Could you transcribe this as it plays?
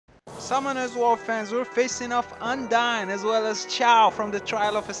Summoners War fans, we're facing off Undyne as well as Chow from the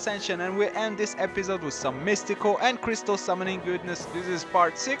Trial of Ascension, and we end this episode with some mystical and crystal summoning goodness. This is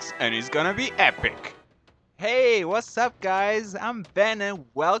part 6 and it's gonna be epic. Hey, what's up guys? I'm Ben and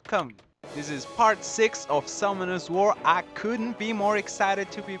welcome. This is part 6 of Summoners War. I couldn't be more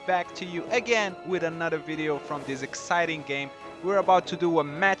excited to be back to you again with another video from this exciting game. We're about to do a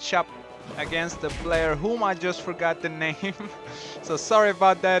matchup against a player whom I just forgot the name. So sorry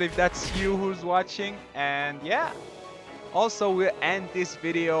about that if that's you who's watching. And yeah, also we'll end this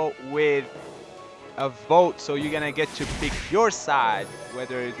video with a vote, so you're gonna get to pick your side,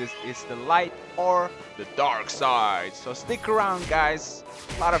 whether this is the light or the dark side. So stick around guys,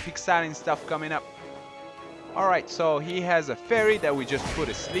 a lot of exciting stuff coming up. Alright, so he has a fairy that we just put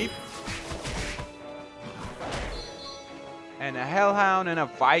asleep, and a hellhound and a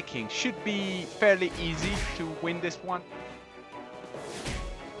Viking. Should be fairly easy to win this one.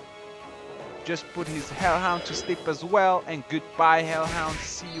 Just put his hellhound to sleep as well, and goodbye hellhound,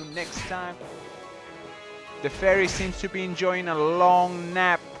 see you next time. The fairy seems to be enjoying a long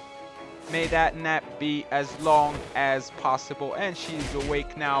nap. May that nap be as long as possible, and she's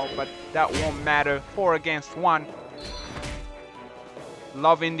awake now, but that won't matter. 4 against 1.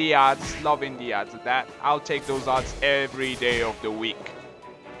 Loving the odds of that. I'll take those odds every day of the week.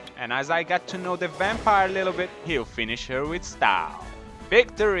 And as I got to know the vampire a little bit, he'll finish her with style.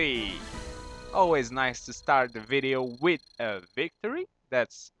 Victory! Always nice to start the video with a victory.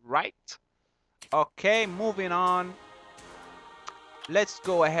 That's right. Okay, moving on. Let's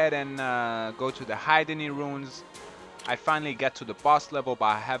go ahead and go to the hiding in runes. I finally got to the boss level, but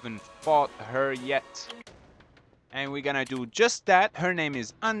I haven't fought her yet. And we're gonna do just that. Her name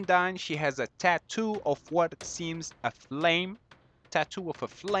is Undyne. She has a tattoo of what seems a flame. Tattoo of a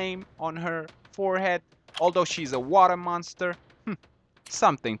flame on her forehead. Although she's a water monster.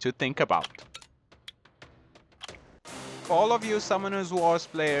 Something to think about. For all of you Summoners Wars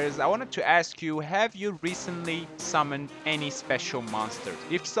players, I wanted to ask you, have you recently summoned any special monsters?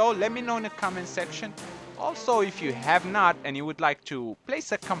 If so, let me know in the comment section. Also, if you have not and you would like to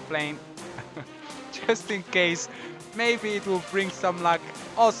place a complaint, just in case, maybe it will bring some luck,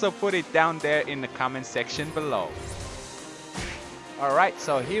 also put it down there in the comment section below. Alright,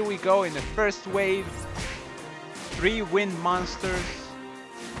 so here we go in the first wave. 3 wind monsters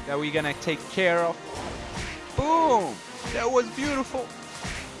that we're gonna take care of. Boom! That was beautiful.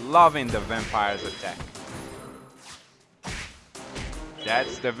 Loving the vampire's attack.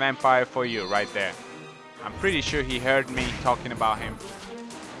 That's the vampire for you right there. I'm pretty sure he heard me talking about him.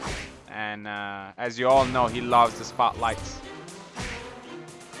 And as you all know, he loves the spotlights.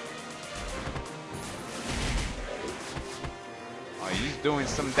 Oh, he's doing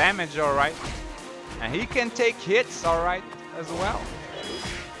some damage, alright. And he can take hits, alright, as well.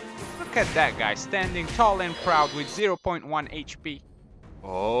 Look at that guy, standing tall and proud with 0.1 HP.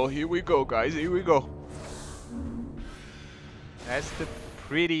 Oh, here we go, guys, here we go. That's the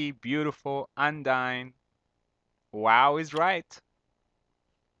pretty, beautiful Undyne. Wow is right.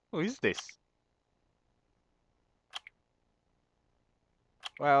 Who is this?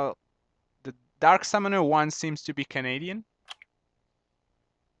 Well, the Dark Summoner 1 seems to be Canadian.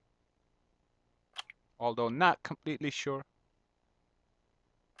 Although not completely sure.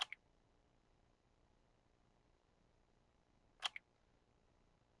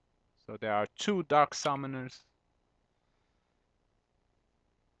 So there are 2 Dark Summoners.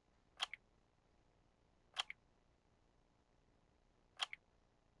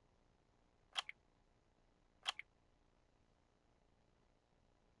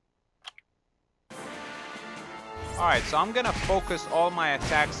 Alright, so I'm gonna focus all my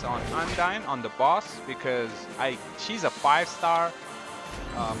attacks on Undyne, on the boss, because she's a 5-star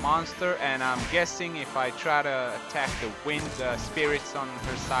monster, and I'm guessing if I try to attack the wind spirits on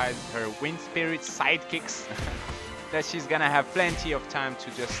her side, her wind spirit sidekicks, that she's gonna have plenty of time to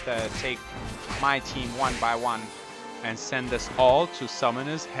just take my team one by one and send us all to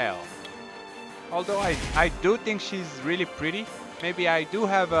Summoner's Hell. Although I do think she's really pretty. Maybe I do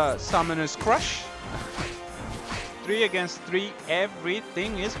have a Summoner's crush. 3 against 3,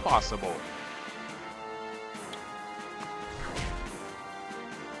 everything is possible.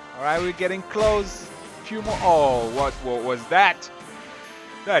 Alright, we're getting close. Few more. Oh, what was that?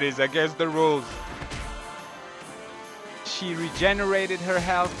 That is against the rules. She regenerated her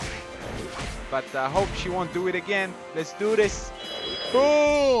health, but I hope she won't do it again. Let's do this.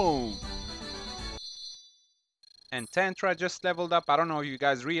 Boom! And Tantra just leveled up. I don't know if you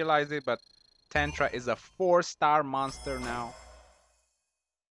guys realize it, but Tantra is a 4-star monster now.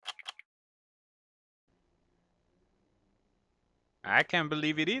 I can't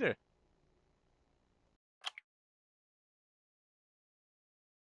believe it either.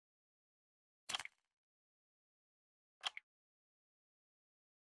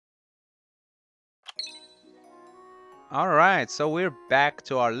 Alright, so we're back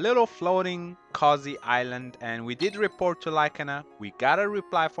to our little floating cozy island, and we did report to Lycana. We got a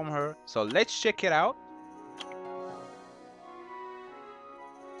reply from her, so let's check it out.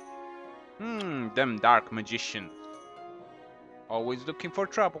 Them dark magicians. Always looking for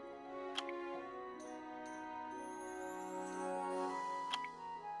trouble.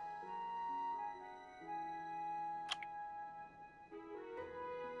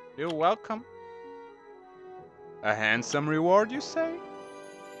 You're welcome. A handsome reward, you say?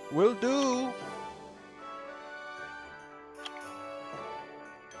 Will do.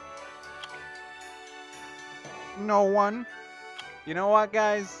 No one. You know what,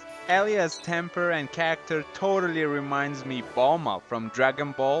 guys? Elia's temper and character totally reminds me Bulma from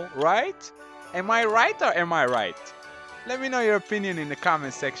Dragon Ball, right? Am I right or am I right? Let me know your opinion in the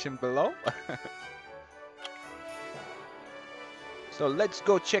comment section below. So let's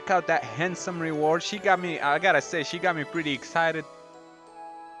go check out that handsome reward. She got me, I gotta say, she got me pretty excited.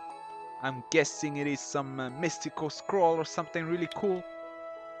 I'm guessing it is some mystical scroll or something really cool.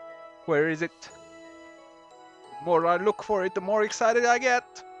 Where is it? The more I look for it, the more excited I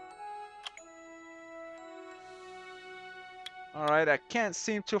get. Alright, I can't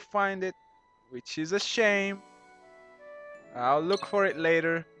seem to find it, which is a shame. I'll look for it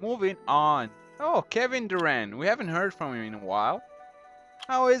later. Moving on. Oh, Kevin Durant. We haven't heard from him in a while.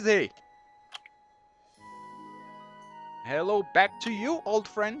 How is he? Hello back to you, old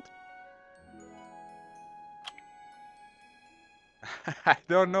friend. I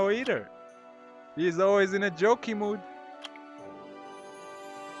don't know either. He's always in a jokey mood.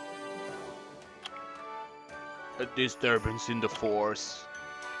 A disturbance in the force.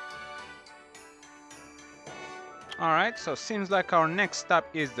 Alright, so seems like our next stop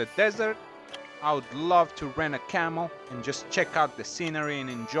is the desert. I would love to rent a camel and just check out the scenery and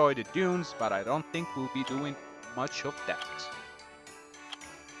enjoy the dunes, but I don't think we'll be doing much of that.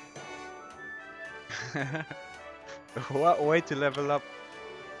 What way to level up.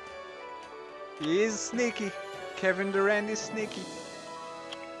 He is sneaky. Kevin Durant is sneaky.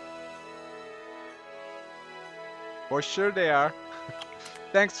 For sure they are.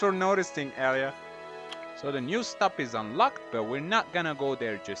 Thanks for noticing, Elia. So the new stop is unlocked, but we're not gonna go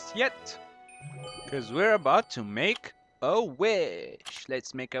there just yet. Because we're about to make a wish.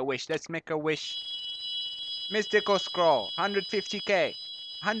 Let's make a wish. Let's make a wish. Mystical scroll. 150k.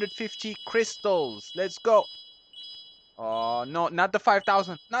 150 crystals. Let's go. Oh, no. Not the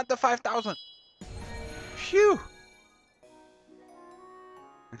 5,000. Not the 5,000. Phew.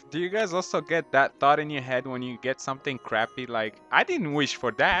 Do you guys also get that thought in your head when you get something crappy? Like, I didn't wish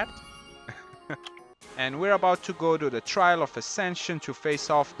for that. And we're about to go to the Trial of Ascension to face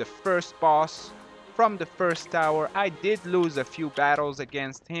off the first boss from the first tower. I did lose a few battles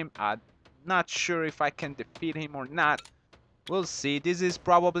against him. I'm not sure if I can defeat him or not. We'll see. This is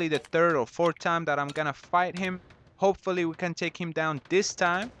probably the third or fourth time that I'm gonna fight him. Hopefully we can take him down this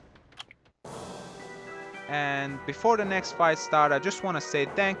time. And before the next fight starts, I just want to say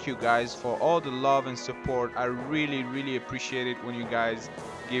thank you guys for all the love and support. I really appreciate it when you guys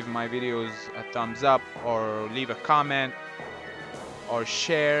give my videos a thumbs up or leave a comment or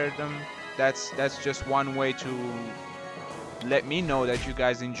share them. That's just one way to let me know that you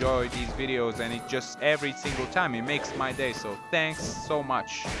guys enjoy these videos, and it just every single time it makes my day. So thanks so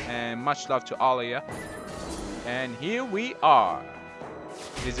much, and much love to all of you. And here we are.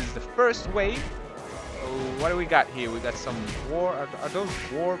 This is the first wave. What do we got here? We got some war. Are those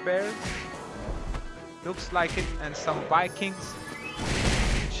war bears? Looks like it. And some Vikings.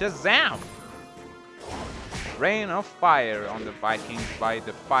 Shazam! Rain of fire on the Vikings by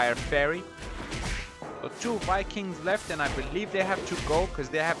the fire fairy. So 2 Vikings left, and I believe they have to go because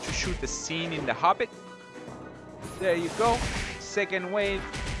they have to shoot the scene in the Hobbit. There you go. Second wave.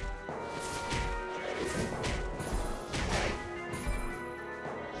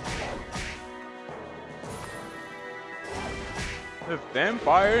 The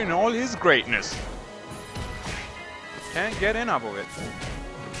vampire in all his greatness. Can't get enough of it.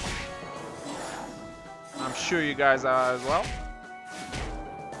 I'm sure you guys are as well.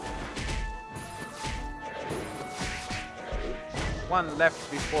 One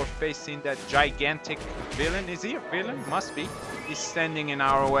left before facing that gigantic villain. Is he a villain? Must be. He's standing in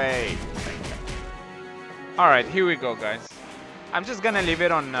our way. Alright, here we go, guys. I'm just gonna leave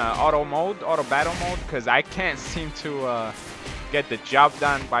it on auto battle mode, because I can't seem to get the job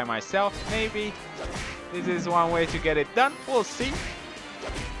done by myself. Maybe this is one way to get it done. We'll see.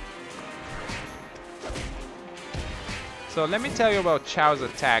 So let me tell you about Chao's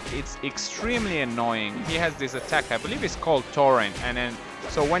attack. It's extremely annoying. He has this attack, I believe it's called Torrent, and then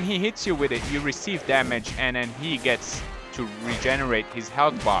So when he hits you with it, you receive damage, and then he gets to regenerate his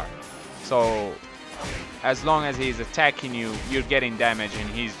health bar. So as long as he's attacking you, you're getting damage, and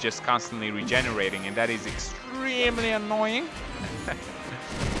he's just constantly regenerating, and that is extremely annoying.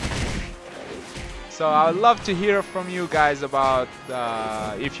 So I would love to hear from you guys about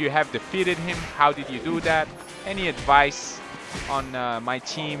if you have defeated him, how did you do that? Any advice on my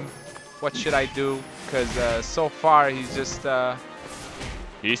team? What should I do? Because so far he's just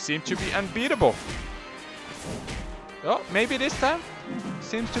he seemed to be unbeatable. Oh, maybe this time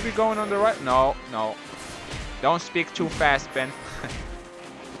seems to be going on the right. No, no, don't speak too fast, Ben.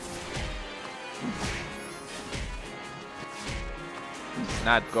 It's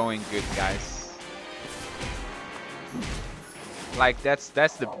not going good, guys. Like that's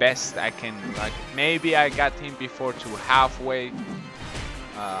the best I can. Like maybe I got him before to halfway.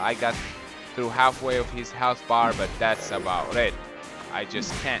 I got through halfway of his health bar, but that's about it. I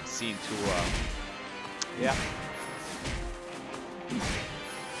just can't seem to. Yeah.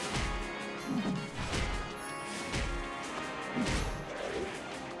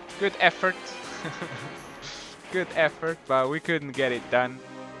 Good effort. Good effort, but we couldn't get it done.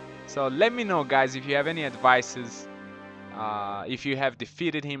 So let me know, guys, if you have any advices. If you have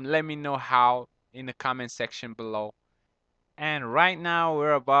defeated him, let me know how in the comment section below. And right now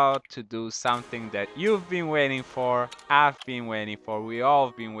we're about to do something that you've been waiting for, I've been waiting for, we all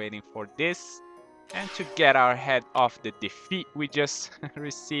have been waiting for this. And to get our head off the defeat we just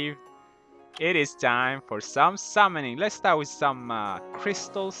received, it is time for some summoning. Let's start with some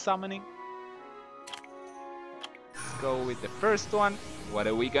crystal summoning. Let's go with the first one. What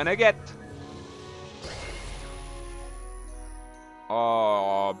are we gonna get?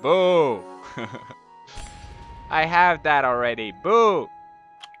 Oh, boo! I have that already. Boo!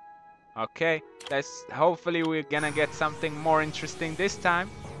 Okay, let's hopefully we're gonna get something more interesting this time.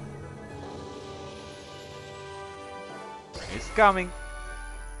 It's coming.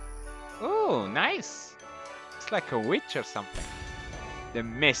 Oh, nice. It's like a witch or something. The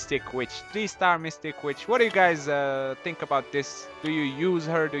Mystic Witch, 3-star Mystic Witch. What do you guys think about this? Do you use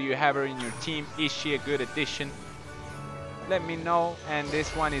her? Do you have her in your team? Is she a good addition? Let me know. And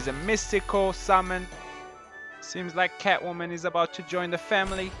this one is a mystical summon. Seems like Catwoman is about to join the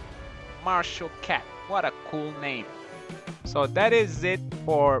family. Martial Cat. What a cool name. So that is it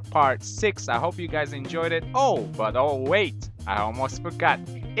for part 6. I hope you guys enjoyed it. Oh, but oh wait, I almost forgot.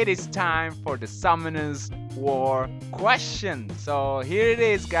 It is time for the Summoners War question. So here it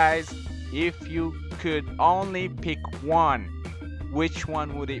is, guys. If you could only pick one, which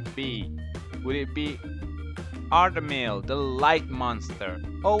one would it be? Would it be Artemil, the light monster?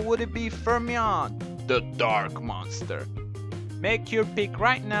 Or would it be Fermion, the dark monster? Make your pick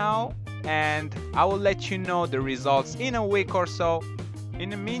right now, and I will let you know the results in a week or so. In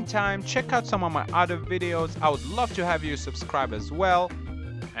the meantime, check out some of my other videos. I would love to have you subscribe as well.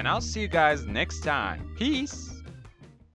 And I'll see you guys next time. Peace!